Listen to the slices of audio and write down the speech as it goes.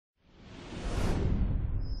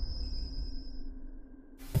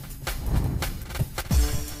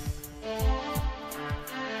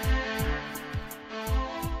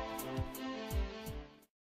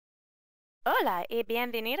Hola y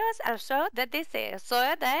bienvenidos al show de DC.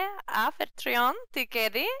 Soy de anfitrión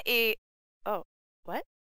TKD y... Oh, what?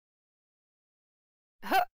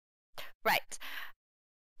 Huh, right.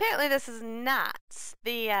 Apparently this is not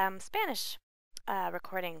the Spanish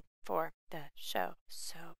recording for the show.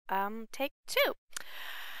 So, take two.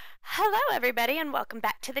 Hello everybody and welcome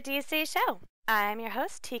back to the DC show. I'm your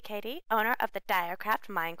host TKD, owner of the Direcraft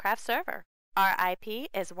Minecraft server. Our IP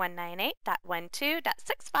is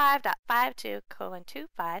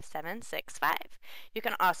 198.12.65.52:25765. You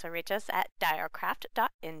can also reach us at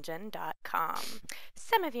direcraft.engine.com.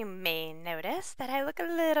 Some of you may notice that I look a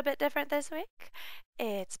little bit different this week.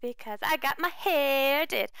 It's because I got my hair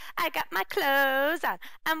did. I got my clothes on.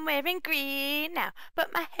 I'm wearing green now,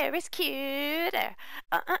 but my hair is cuter.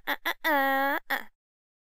 Anyway,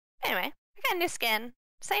 I got new skin,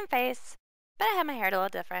 same face, but I have my hair a little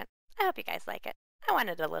different. I hope you guys like it. I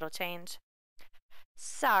wanted a little change.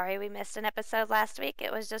 Sorry we missed an episode last week.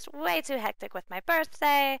 It was just way too hectic with my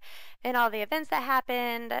birthday and all the events that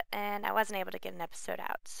happened, and I wasn't able to get an episode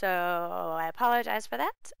out. So I apologize for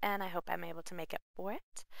that, and I hope I'm able to make up for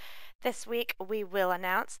it. This week we will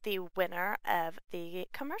announce the winner of the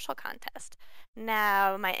commercial contest.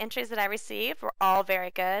 Now, my entries that I received were all very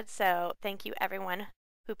good, so thank you everyone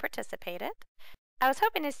who participated. I was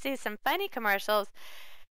hoping to see some funny commercials,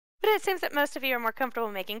 but it seems that most of you are more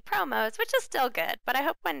comfortable making promos, which is still good, but I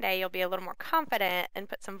hope one day you'll be a little more confident and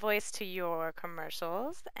put some voice to your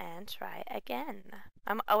commercials and try again.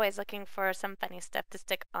 I'm always looking for some funny stuff to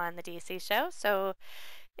stick on the DC show, so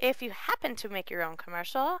if you happen to make your own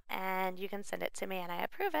commercial and you can send it to me and I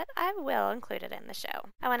approve it, I will include it in the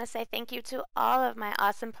show. I want to say thank you to all of my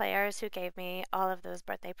awesome players who gave me all of those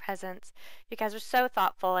birthday presents. You guys were so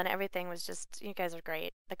thoughtful and everything was just, you guys are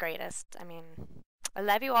great, the greatest. I mean, I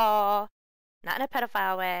love you all, not in a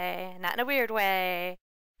pedophile way, not in a weird way,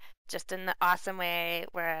 just in the awesome way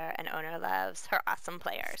where an owner loves her awesome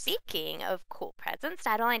players. Speaking of cool presents,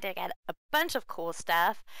 not only did I get a bunch of cool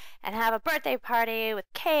stuff and have a birthday party with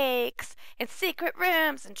cakes and secret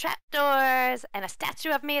rooms and trapdoors and a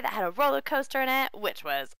statue of me that had a roller coaster in it, which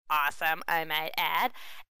was awesome, I might add.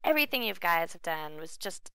 Everything you guys have done was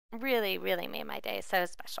just really, really made my day so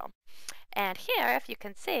special. And here, if you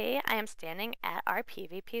can see, I am standing at our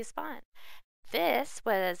PvP spawn. This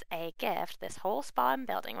was a gift. This whole spawn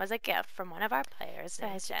building was a gift from one of our players. So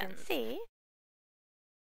as you can see,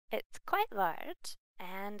 it's quite large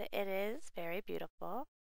and it is very beautiful.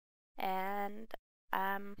 And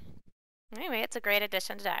anyway, it's a great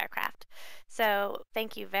addition to Direcraft. So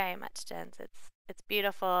thank you very much, Jens. It's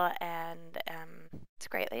beautiful and it's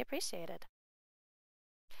greatly appreciated.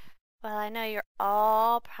 Well, I know you're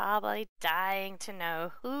all probably dying to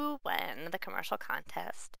know who won the commercial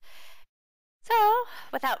contest. So,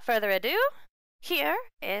 without further ado, here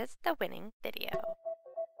is the winning video.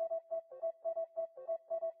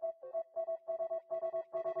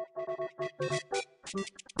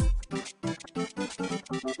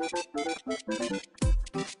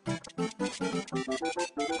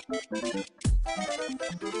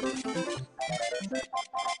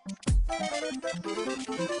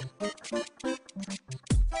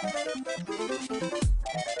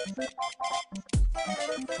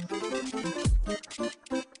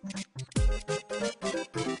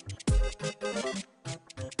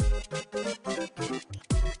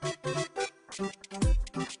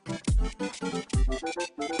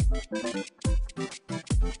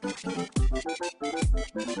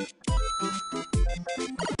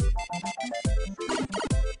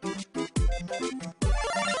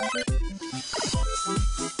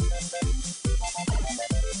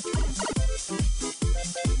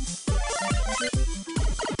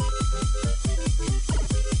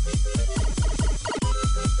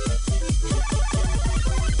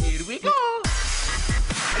 Here we go!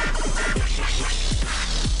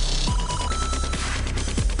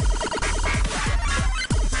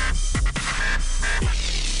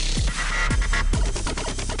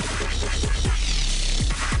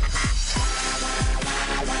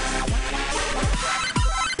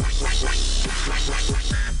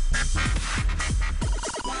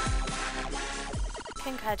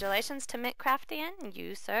 Congratulations to Mintcraftian,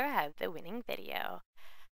 you sir have the winning video.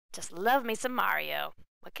 Just love me some Mario.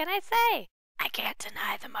 What can I say? I can't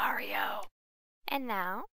deny the Mario. And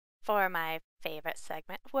now, for my favorite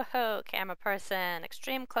segment. Whoa, camera person,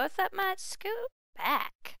 extreme close-up much? Scoot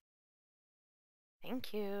back.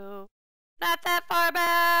 Thank you. Not that far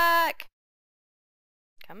back!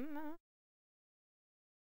 Come on.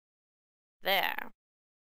 There.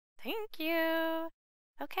 Thank you.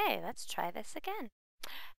 Okay, let's try this again.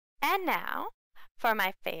 And now, for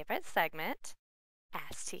my favorite segment,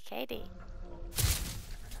 Ask TKD.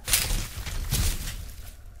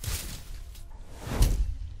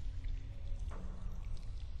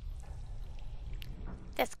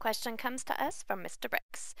 This question comes to us from Mr.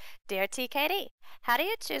 Bricks. Dear TKD, how do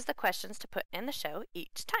you choose the questions to put in the show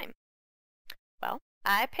each time? Well,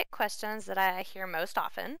 I pick questions that I hear most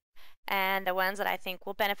often and the ones that I think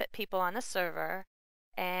will benefit people on the server.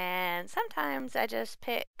 And sometimes I just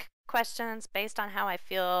pick questions based on how I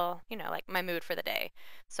feel, like my mood for the day.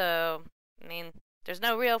 So, there's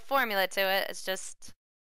no real formula to it. It's just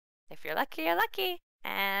if you're lucky, you're lucky.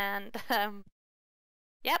 And,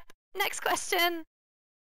 yep. Next question.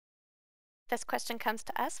 This question comes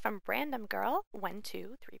to us from Random Girl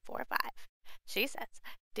 12345. She says,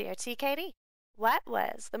 Dear TKD, what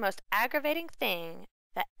was the most aggravating thing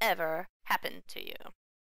that ever happened to you?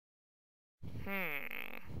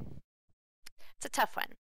 It's a tough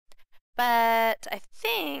one. But I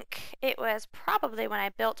think it was probably when I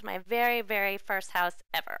built my very, very first house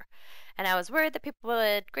ever. And I was worried that people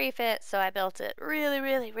would grief it, so I built it really,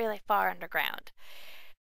 really, really far underground.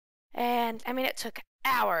 And it took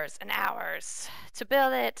hours and hours to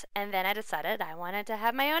build it, and then I decided I wanted to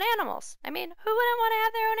have my own animals. Who wouldn't want to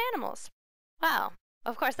have their own animals? Well,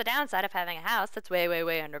 of course, the downside of having a house that's way, way,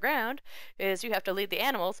 way underground is you have to lead the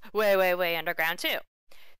animals way, way, way underground too.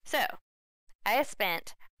 So, I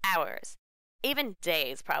spent hours, even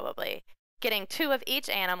days probably, getting 2 of each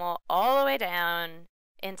animal all the way down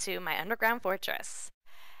into my underground fortress.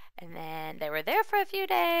 And then they were there for a few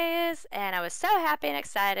days, and I was so happy and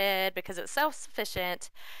excited because it was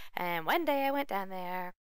self-sufficient. And one day I went down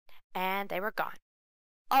there, and they were gone.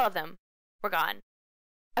 All of them were gone.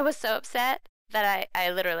 I was so upset that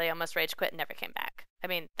I literally almost rage quit and never came back.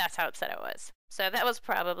 That's how upset I was. So that was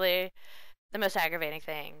probably the most aggravating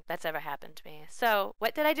thing that's ever happened to me. So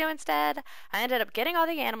what did I do instead? I ended up getting all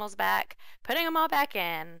the animals back, putting them all back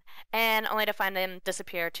in, and only to find them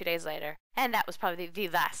disappear 2 days later. And that was probably the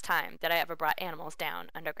last time that I ever brought animals down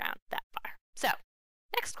underground that far. So,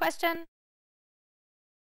 next question.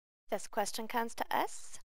 This question comes to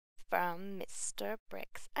us from Mr.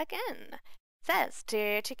 Bricks again. It says,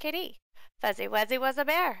 Dear TKD, Fuzzy Wuzzy was a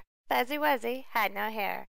bear. Fuzzy Wuzzy had no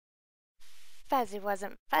hair. Fuzzy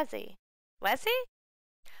wasn't fuzzy. Was he?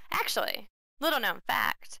 Actually, little known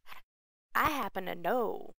fact, I happen to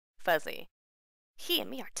know Fuzzy. He and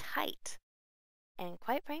me are tight. And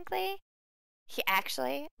quite frankly, he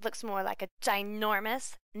actually looks more like a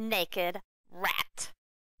ginormous, naked rat.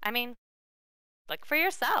 Look for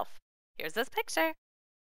yourself. Here's this picture.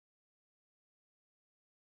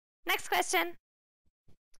 Next question.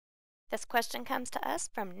 This question comes to us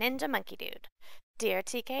from Ninja Monkey Dude. Dear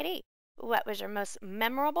TKD, what was your most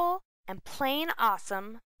memorable and plain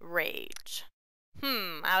awesome rage?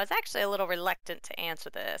 I was actually a little reluctant to answer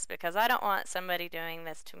this because I don't want somebody doing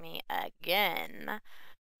this to me again.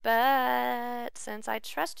 But since I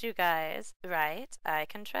trust you guys, right? I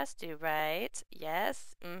can trust you, right?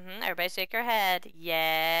 Yes? Everybody shake your head.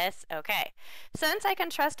 Yes. Okay. Since I can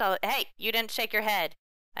trust all... Hey, you didn't shake your head.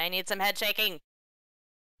 I need some head shaking.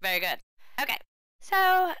 Very good. Okay.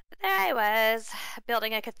 So there I was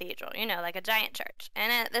building a cathedral, like a giant church.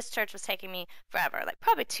 And this church was taking me forever, like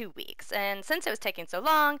probably 2 weeks. And since it was taking so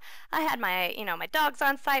long, I had my dogs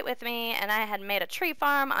on site with me, and I had made a tree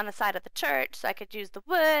farm on the side of the church so I could use the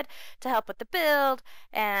wood to help with the build.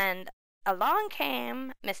 And along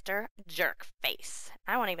came Mr. Jerkface.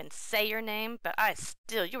 I won't even say your name, but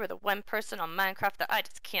you were the one person on Minecraft that I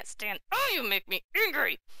just can't stand. Oh, you make me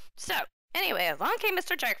angry. So, anyway, along came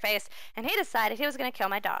Mr. Jerkface, and he decided he was going to kill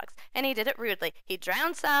my dogs. And he did it rudely. He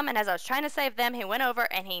drowned some, and as I was trying to save them, he went over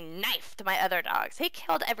and he knifed my other dogs. He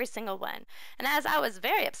killed every single one. And as I was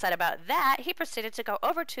very upset about that, he proceeded to go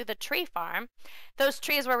over to the tree farm. Those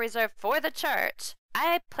trees were reserved for the church.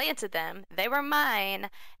 I planted them. They were mine.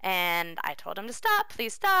 And I told him to stop.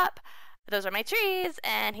 Please stop. Those are my trees,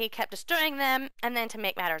 and he kept destroying them. And then to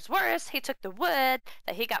make matters worse, he took the wood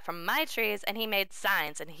that he got from my trees and he made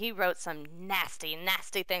signs, and he wrote some nasty,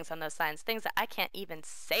 nasty things on those signs, things that I can't even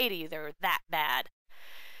say to you. They were that bad.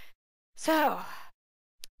 So,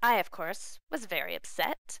 I, of course, was very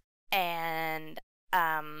upset, and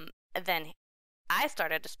then I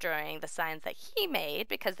started destroying the signs that he made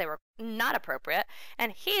because they were not appropriate,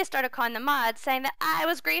 and he started calling the mods saying that I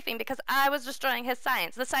was griefing because I was destroying his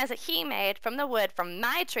signs, the signs that he made from the wood from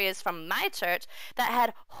my trees from my church that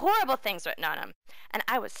had horrible things written on them. And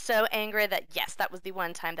I was so angry that, yes, that was the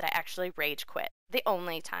one time that I actually rage quit. The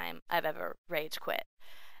only time I've ever rage quit.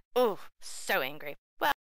 Ooh, so angry.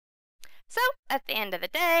 Well, so at the end of the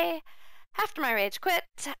day, after my rage quit,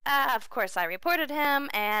 of course I reported him,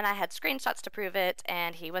 and I had screenshots to prove it,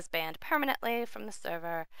 and he was banned permanently from the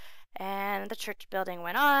server. And the church building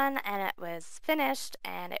went on, and it was finished,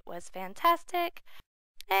 and it was fantastic.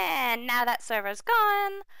 And now that server's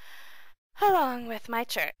gone, along with my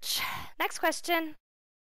church. Next question.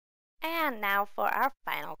 And now for our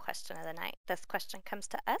final question of the night. This question comes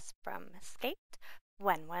to us from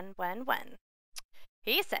Skate1111.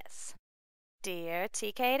 He says, Dear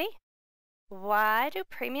TKD, why do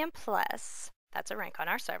Premium Plus, that's a rank on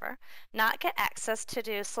our server, not get access to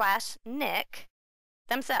do /Nick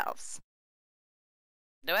themselves?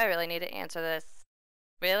 Do I really need to answer this?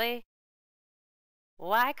 Really?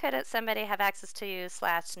 Why couldn't somebody have access to you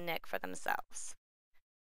 /Nick for themselves?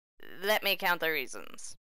 Let me count the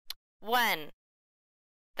reasons. 1.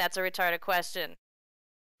 That's a retarded question.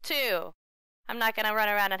 2. I'm not going to run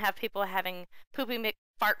around and have people having poopy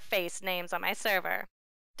McFartface names on my server.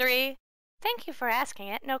 3. Thank you for asking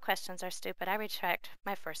it. No questions are stupid. I retract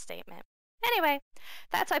my first statement. Anyway,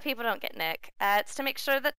 that's why people don't get Nick. It's to make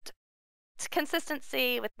sure that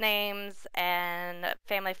consistency with names and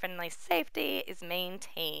family-friendly safety is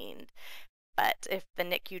maintained. But if the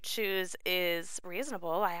nick you choose is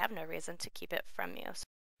reasonable, I have no reason to keep it from you.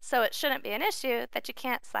 So it shouldn't be an issue that you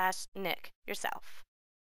can't /Nick yourself.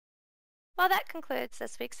 Well, that concludes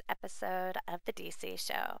this week's episode of the DC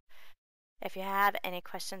Show. If you have any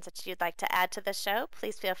questions that you'd like to add to the show,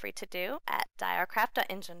 please feel free to do at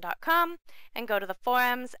direcraft.engine.com and go to the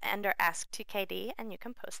forums under Ask TKD and you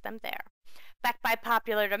can post them there. Backed by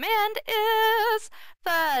popular demand is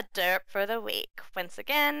the derp for the week. Once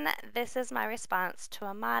again, this is my response to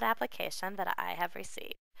a mod application that I have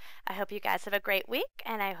received. I hope you guys have a great week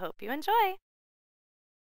and I hope you enjoy.